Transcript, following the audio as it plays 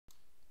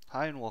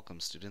Hi and welcome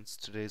students.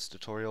 Today's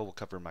tutorial will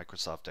cover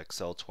Microsoft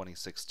Excel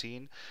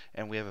 2016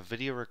 and we have a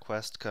video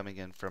request coming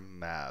in from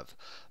Mav.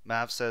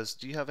 Mav says,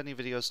 do you have any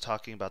videos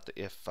talking about the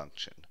if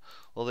function?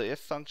 Well, the if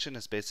function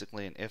is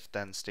basically an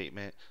if-then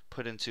statement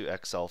put into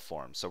Excel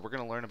form. So we're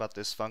going to learn about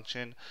this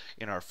function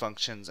in our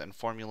functions and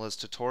formulas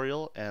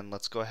tutorial, and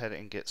let's go ahead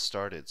and get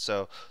started.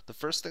 So the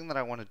first thing that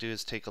I want to do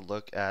is take a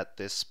look at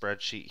this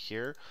spreadsheet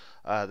here.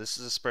 This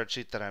is a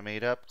spreadsheet that I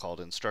made up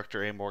called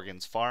Instructor A.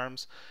 Morgan's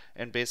Farms,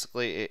 and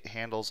basically it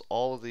handles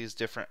all of these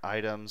different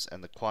items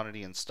and the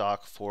quantity in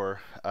stock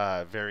for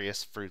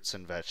various fruits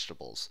and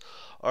vegetables.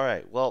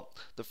 Alright, well,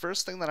 the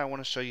first thing that I want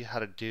to show you how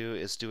to do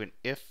is do an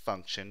if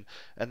function,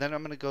 and then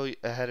I'm going to go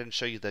ahead and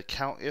show you the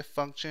CountIF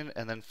function,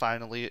 and then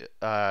finally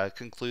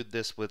conclude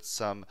this with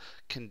some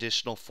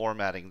conditional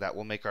formatting that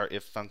will make our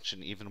if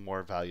function even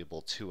more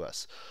valuable to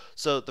us.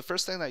 So the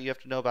first thing that you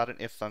have to know about an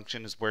if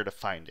function is where to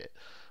find it.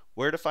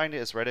 Where to find it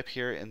is right up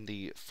here in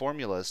the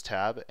Formulas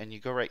tab, and you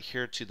go right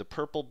here to the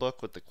purple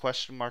book with the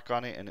question mark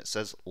on it, and it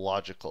says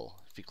Logical.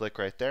 If you click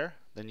right there,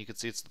 then you can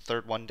see it's the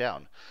third one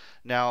down.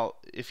 Now,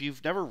 if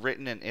you've never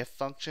written an if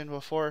function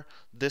before,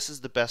 this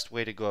is the best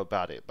way to go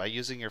about it, by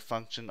using your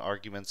function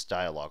arguments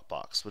dialog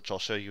box, which I'll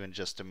show you in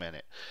just a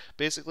minute.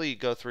 Basically, you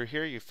go through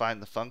here, you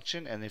find the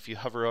function, and if you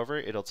hover over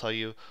it, it'll tell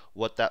you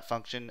what that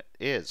function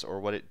is or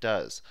what it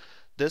does.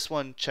 This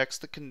one checks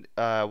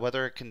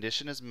whether a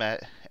condition is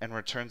met and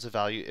returns a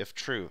value if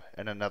true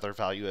and another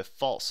value if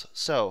false.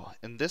 So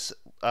in this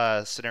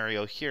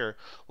scenario here,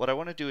 what I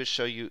want to do is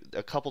show you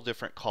a couple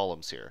different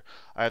columns here.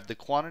 I have the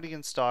quantity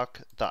in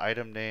stock, the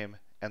item name,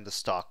 and the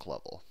stock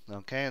level.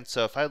 Okay, and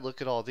so if I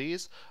look at all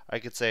these, I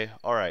could say,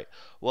 alright,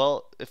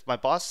 well, if my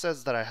boss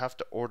says that I have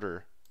to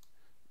order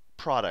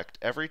product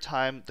every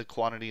time the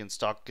quantity in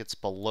stock gets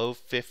below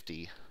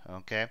 50,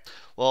 okay,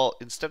 well,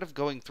 instead of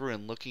going through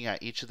and looking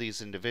at each of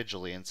these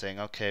individually and saying,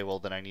 okay, well,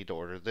 then I need to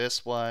order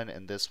this one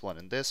and this one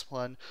and this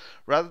one,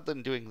 rather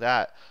than doing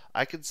that,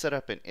 I can set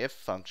up an if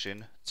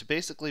function to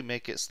basically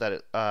make it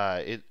so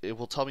that it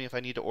will tell me if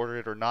I need to order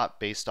it or not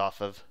based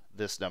off of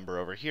this number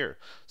over here.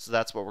 So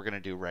that's what we're going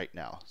to do right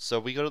now. So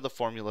we go to the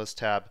Formulas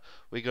tab,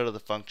 we go to the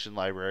function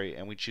library,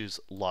 and we choose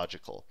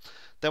Logical.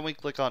 Then we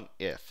click on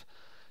If.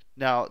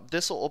 Now,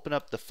 this will open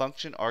up the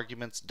function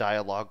arguments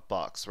dialog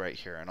box right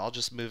here, and I'll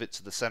just move it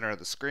to the center of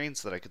the screen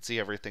so that I can see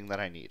everything that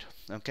I need.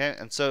 Okay,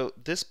 and so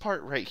this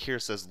part right here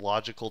says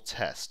logical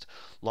test.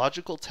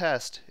 Logical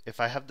test, if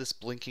I have this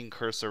blinking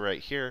cursor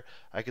right here,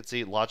 I can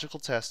see logical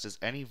test is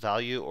any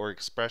value or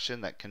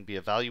expression that can be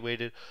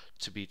evaluated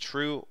to be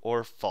true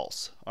or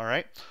false.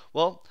 Alright,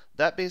 well,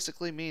 that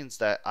basically means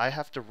that I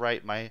have to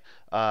write my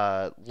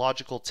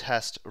logical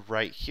test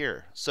right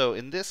here. So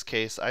in this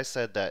case, I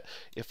said that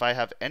if I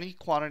have any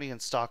quantity in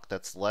stock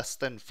that's less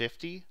than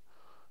 50,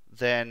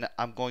 then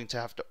I'm going to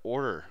have to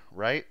order,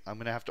 right? I'm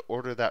going to have to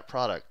order that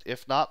product.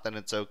 If not, then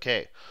it's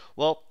okay.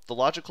 Well, the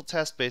logical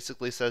test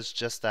basically says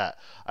just that.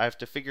 I have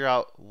to figure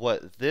out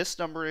what this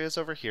number is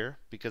over here,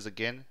 because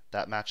again,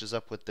 that matches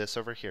up with this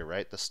over here,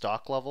 right? The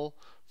stock level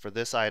for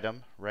this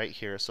item right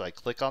here. So I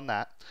click on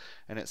that,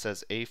 and it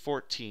says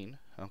A14,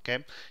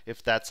 okay?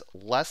 If that's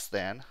less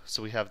than,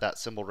 so we have that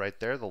symbol right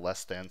there, the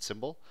less than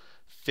symbol,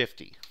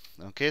 50.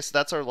 Okay, so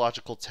that's our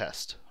logical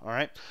test.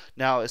 Alright,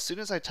 now as soon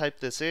as I type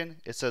this in,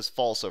 it says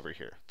false over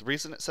here. The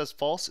reason it says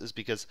false is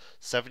because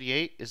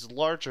 78 is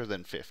larger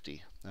than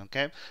 50.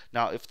 Okay,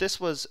 now if this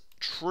was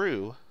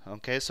true,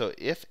 okay, so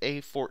if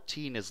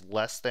A14 is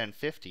less than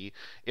 50,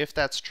 if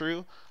that's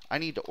true, I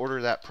need to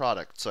order that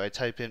product. So I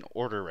type in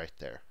order right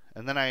there,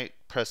 and then I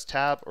press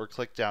tab or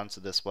click down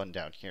to this one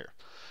down here.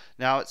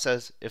 Now it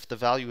says if the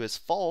value is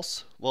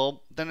false,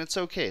 well, then it's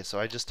okay.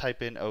 So I just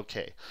type in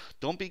okay.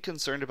 Don't be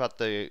concerned about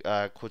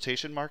the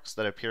quotation marks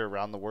that appear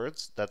around the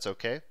words. That's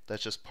okay.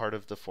 That's just part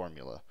of the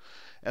formula.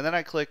 And then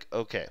I click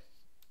OK.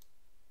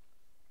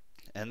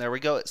 And there we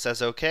go. It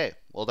says OK.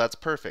 Well, that's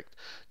perfect.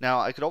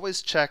 Now I could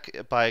always check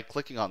by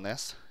clicking on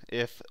this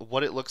if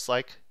what it looks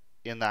like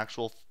in the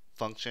actual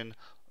function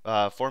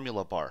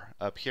formula bar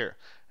up here.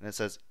 And it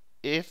says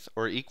if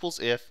or equals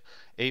if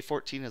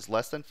A14 is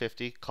less than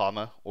 50,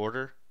 comma,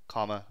 order,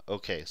 comma,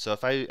 okay. So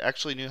if I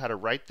actually knew how to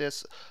write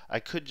this,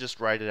 I could just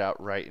write it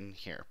out right in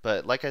here.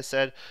 But like I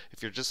said,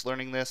 if you're just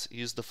learning this,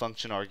 use the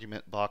function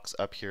argument box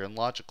up here in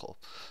Logical.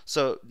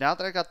 So now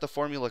that I got the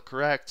formula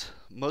correct,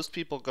 most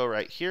people go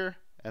right here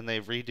and they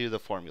redo the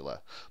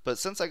formula. But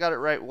since I got it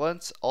right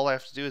once, all I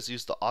have to do is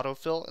use the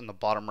autofill in the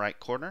bottom right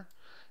corner,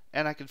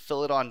 and I can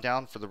fill it on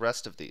down for the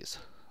rest of these.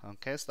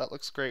 Okay, so that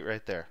looks great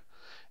right there.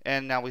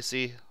 And now we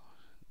see,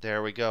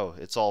 there we go,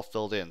 it's all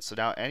filled in. So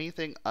now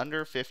anything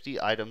under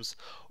 50 items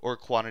or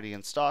quantity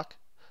in stock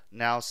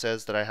now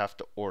says that I have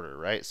to order,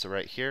 right? So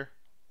right here,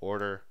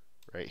 order,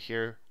 right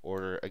here,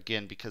 order,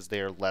 again, because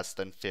they are less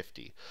than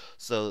 50.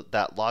 So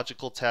that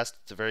logical test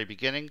at the very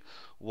beginning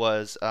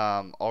was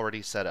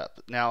already set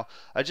up. Now,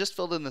 I just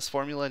filled in this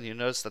formula, and you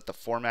notice that the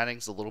formatting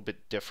is a little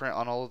bit different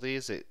on all of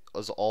these. It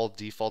is all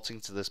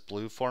defaulting to this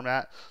blue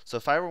format. So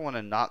if I ever want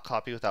to not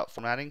copy without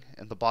formatting,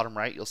 in the bottom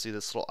right, you'll see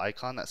this little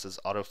icon that says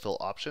autofill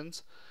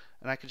options,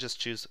 and I can just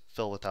choose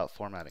fill without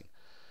formatting.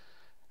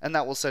 and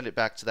that will send it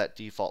back to that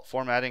default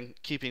formatting,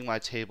 keeping my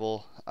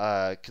table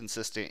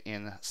consistent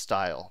in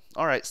style.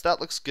 Alright, so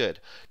that looks good.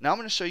 Now I'm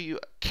going to show you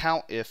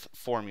CountIF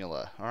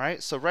formula.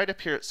 Alright, so right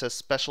up here it says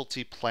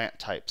specialty plant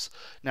types.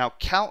 Now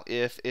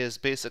CountIF is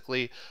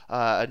basically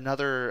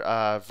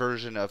another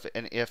version of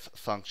an if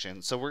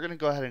function. So we're going to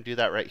go ahead and do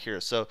that right here.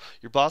 So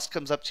your boss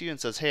comes up to you and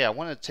says, hey, I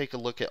want to take a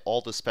look at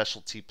all the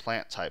specialty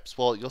plant types.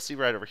 Well, you'll see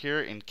right over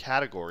here in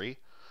category,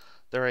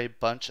 there are a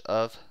bunch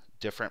of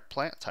different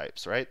plant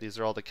types, right? These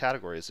are all the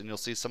categories, and you'll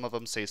see some of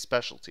them say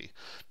specialty.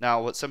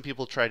 Now, what some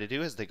people try to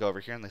do is they go over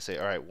here and they say,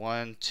 all right,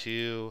 1,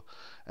 2,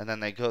 and then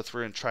they go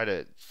through and try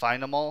to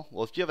find them all.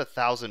 Well, if you have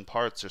 1,000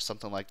 parts or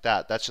something like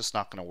that, that's just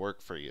not going to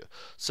work for you.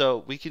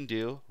 So we can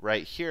do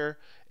right here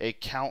a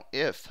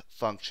CountIF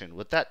function.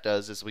 What that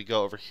does is we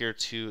go over here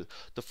to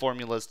the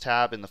formulas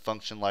tab in the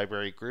function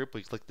library group.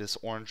 We click this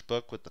orange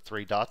book with the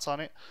 3 dots on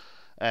it,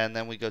 and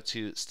then we go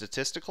to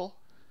statistical,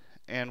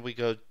 and we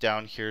go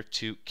down here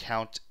to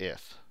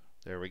CountIF.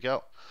 There we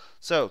go.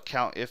 So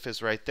CountIF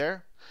is right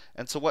there.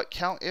 And so what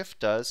CountIF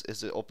does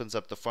is it opens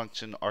up the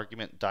function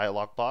argument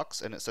dialog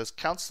box, and it says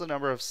counts the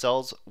number of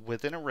cells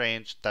within a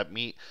range that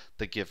meet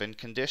the given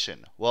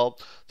condition. Well,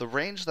 the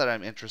range that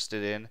I'm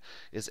interested in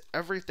is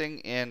everything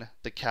in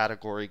the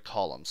category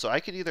column. So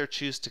I could either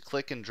choose to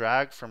click and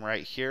drag from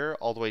right here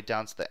all the way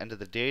down to the end of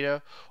the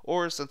data,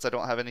 or since I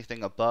don't have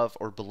anything above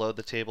or below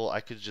the table, I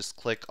could just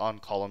click on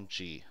column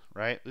G,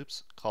 right?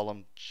 Oops,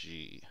 column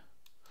G.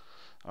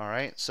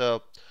 Alright,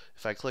 so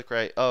if I click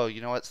right, oh,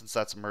 you know what, since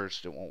that's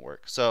merged, it won't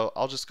work. So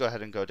I'll just go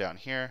ahead and go down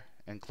here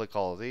and click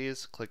all of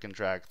these, click and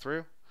drag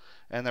through,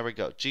 and there we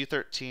go,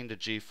 G13 to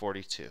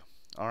G42.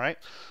 Alright,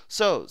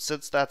 so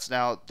since that's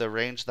now the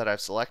range that I've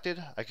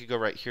selected, I could go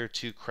right here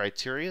to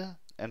criteria,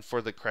 and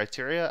for the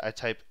criteria, I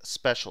type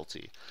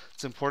specialty.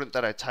 It's important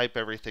that I type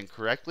everything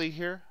correctly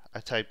here. I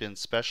type in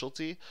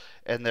specialty,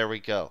 and there we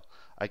go.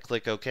 I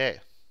click OK.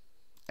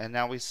 And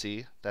now we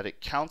see that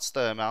it counts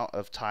the amount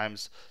of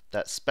times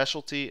that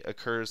specialty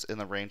occurs in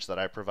the range that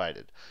I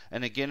provided.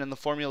 And again, in the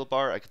formula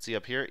bar, I can see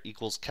up here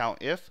equals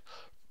CountIF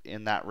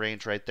in that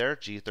range right there,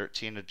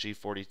 G13 to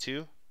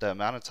G42, the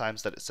amount of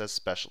times that it says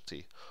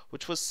specialty,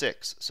 which was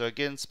 6. So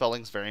again,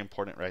 spelling's very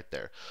important right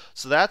there.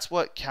 So that's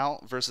what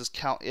count versus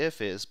CountIF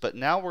is, but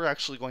now we're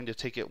actually going to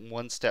take it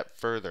one step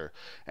further.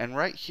 And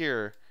right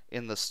here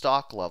in the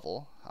stock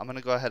level, I'm going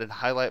to go ahead and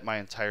highlight my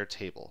entire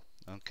table.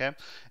 Okay,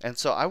 and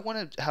so I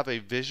want to have a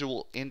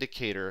visual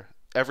indicator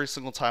every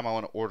single time I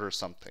want to order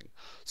something.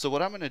 So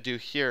what I'm going to do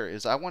here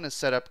is I want to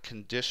set up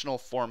conditional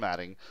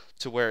formatting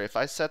to where if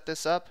I set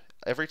this up,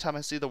 every time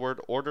I see the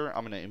word order,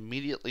 I'm going to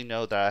immediately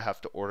know that I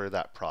have to order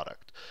that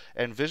product.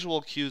 And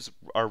visual cues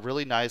are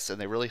really nice, and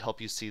they really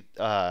help you see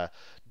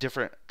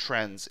different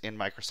trends in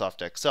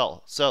Microsoft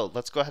Excel. So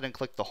let's go ahead and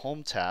click the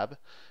Home tab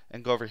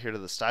and go over here to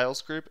the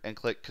Styles group and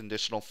click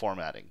Conditional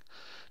Formatting.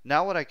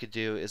 Now what I could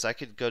do is I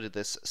could go to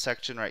this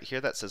section right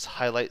here that says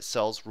Highlight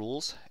Cells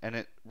Rules,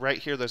 and right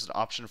here there's an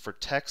option for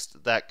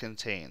text that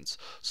contains.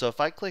 So if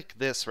I click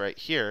this right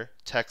here,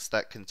 text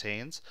that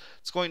contains,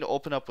 it's going to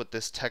open up with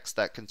this text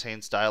that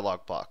contains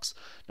dialog box.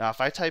 Now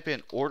if I type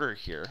in order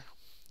here,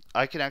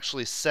 I can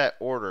actually set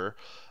order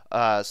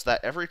so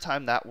that every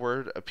time that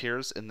word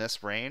appears in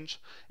this range,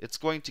 it's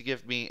going to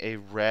give me a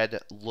red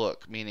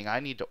look, meaning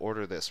I need to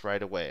order this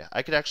right away.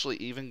 I could actually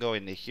even go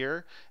into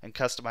here and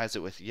customize it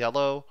with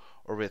yellow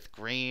or with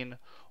green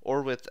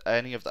or with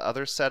any of the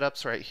other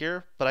setups right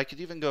here, but I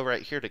could even go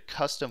right here to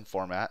custom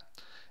format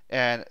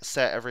and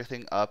set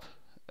everything up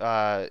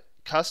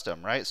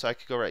custom, right? So I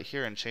could go right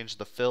here and change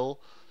the fill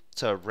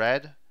to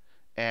red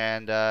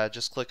and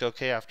just click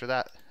OK after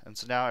that. And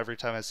so now every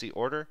time I see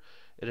order,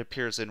 it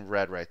appears in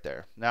red right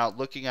there. Now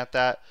looking at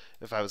that,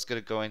 if I was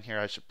going to go in here,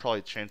 I should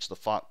probably change the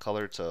font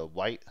color to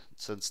white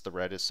since the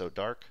red is so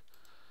dark.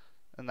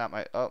 And that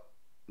might, oh,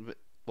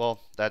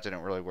 well, that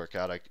didn't really work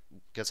out. I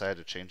guess I had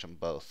to change them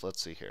both.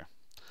 Let's see here.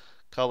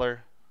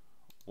 Color,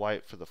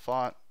 white for the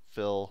font,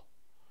 fill,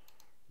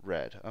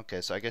 red.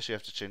 Okay, so I guess you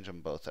have to change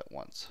them both at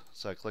once.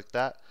 So I click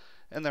that,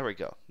 and there we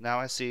go. Now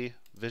I see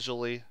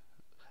visually,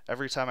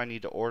 every time I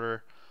need to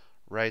order,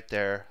 right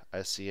there,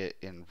 I see it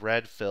in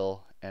red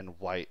fill and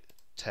white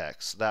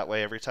text. That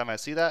way, every time I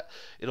see that,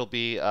 it'll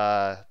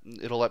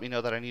let me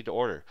know that I need to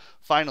order.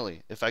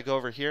 Finally, if I go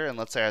over here and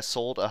let's say I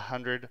sold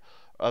 100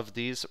 of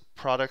these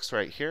products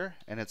right here,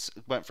 and it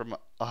went from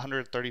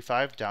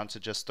 135 down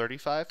to just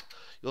 35,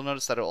 you'll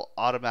notice that it will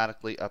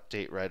automatically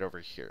update right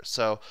over here.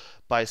 So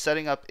by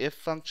setting up if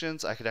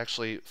functions, I could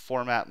actually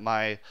format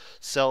my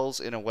cells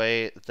in a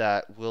way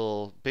that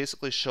will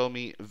basically show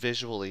me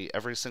visually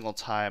every single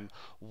time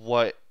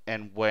what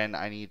and when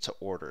I need to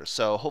order.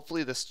 So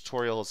hopefully this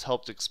tutorial has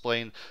helped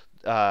explain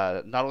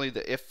not only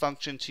the if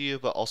function to you,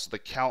 but also the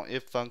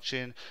CountIF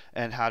function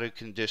and how to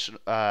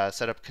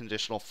set up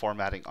conditional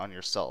formatting on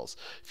your cells.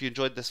 If you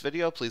enjoyed this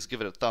video, please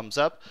give it a thumbs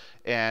up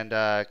and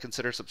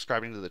consider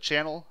subscribing to the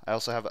channel. I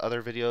also have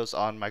other videos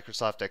on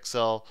Microsoft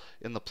Excel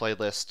in the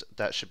playlist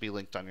that should be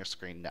linked on your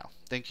screen now.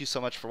 Thank you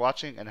so much for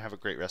watching, and have a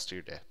great rest of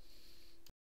your day.